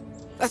got it!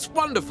 That's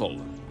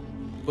wonderful!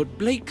 But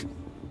Blake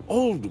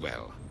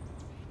Aldwell...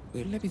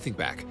 Let me think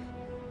back.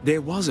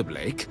 There was a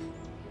Blake.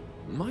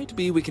 Might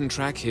be we can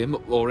track him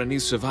or any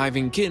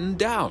surviving kin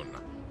down.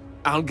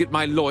 I'll get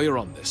my lawyer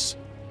on this.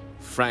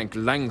 Frank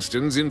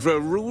Langston's in for a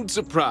rude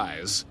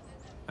surprise.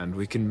 And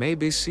we can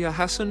maybe see a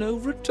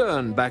Hassanov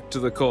return back to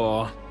the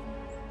core.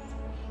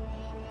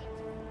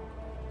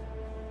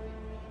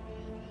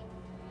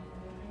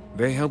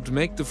 They helped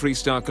make the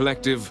Freestar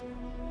Collective.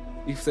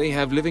 If they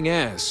have living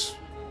heirs,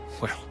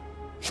 well,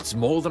 it's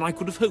more than I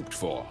could have hoped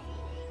for.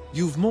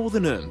 You've more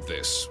than earned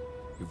this.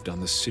 You've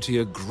done the city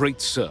a great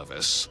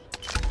service.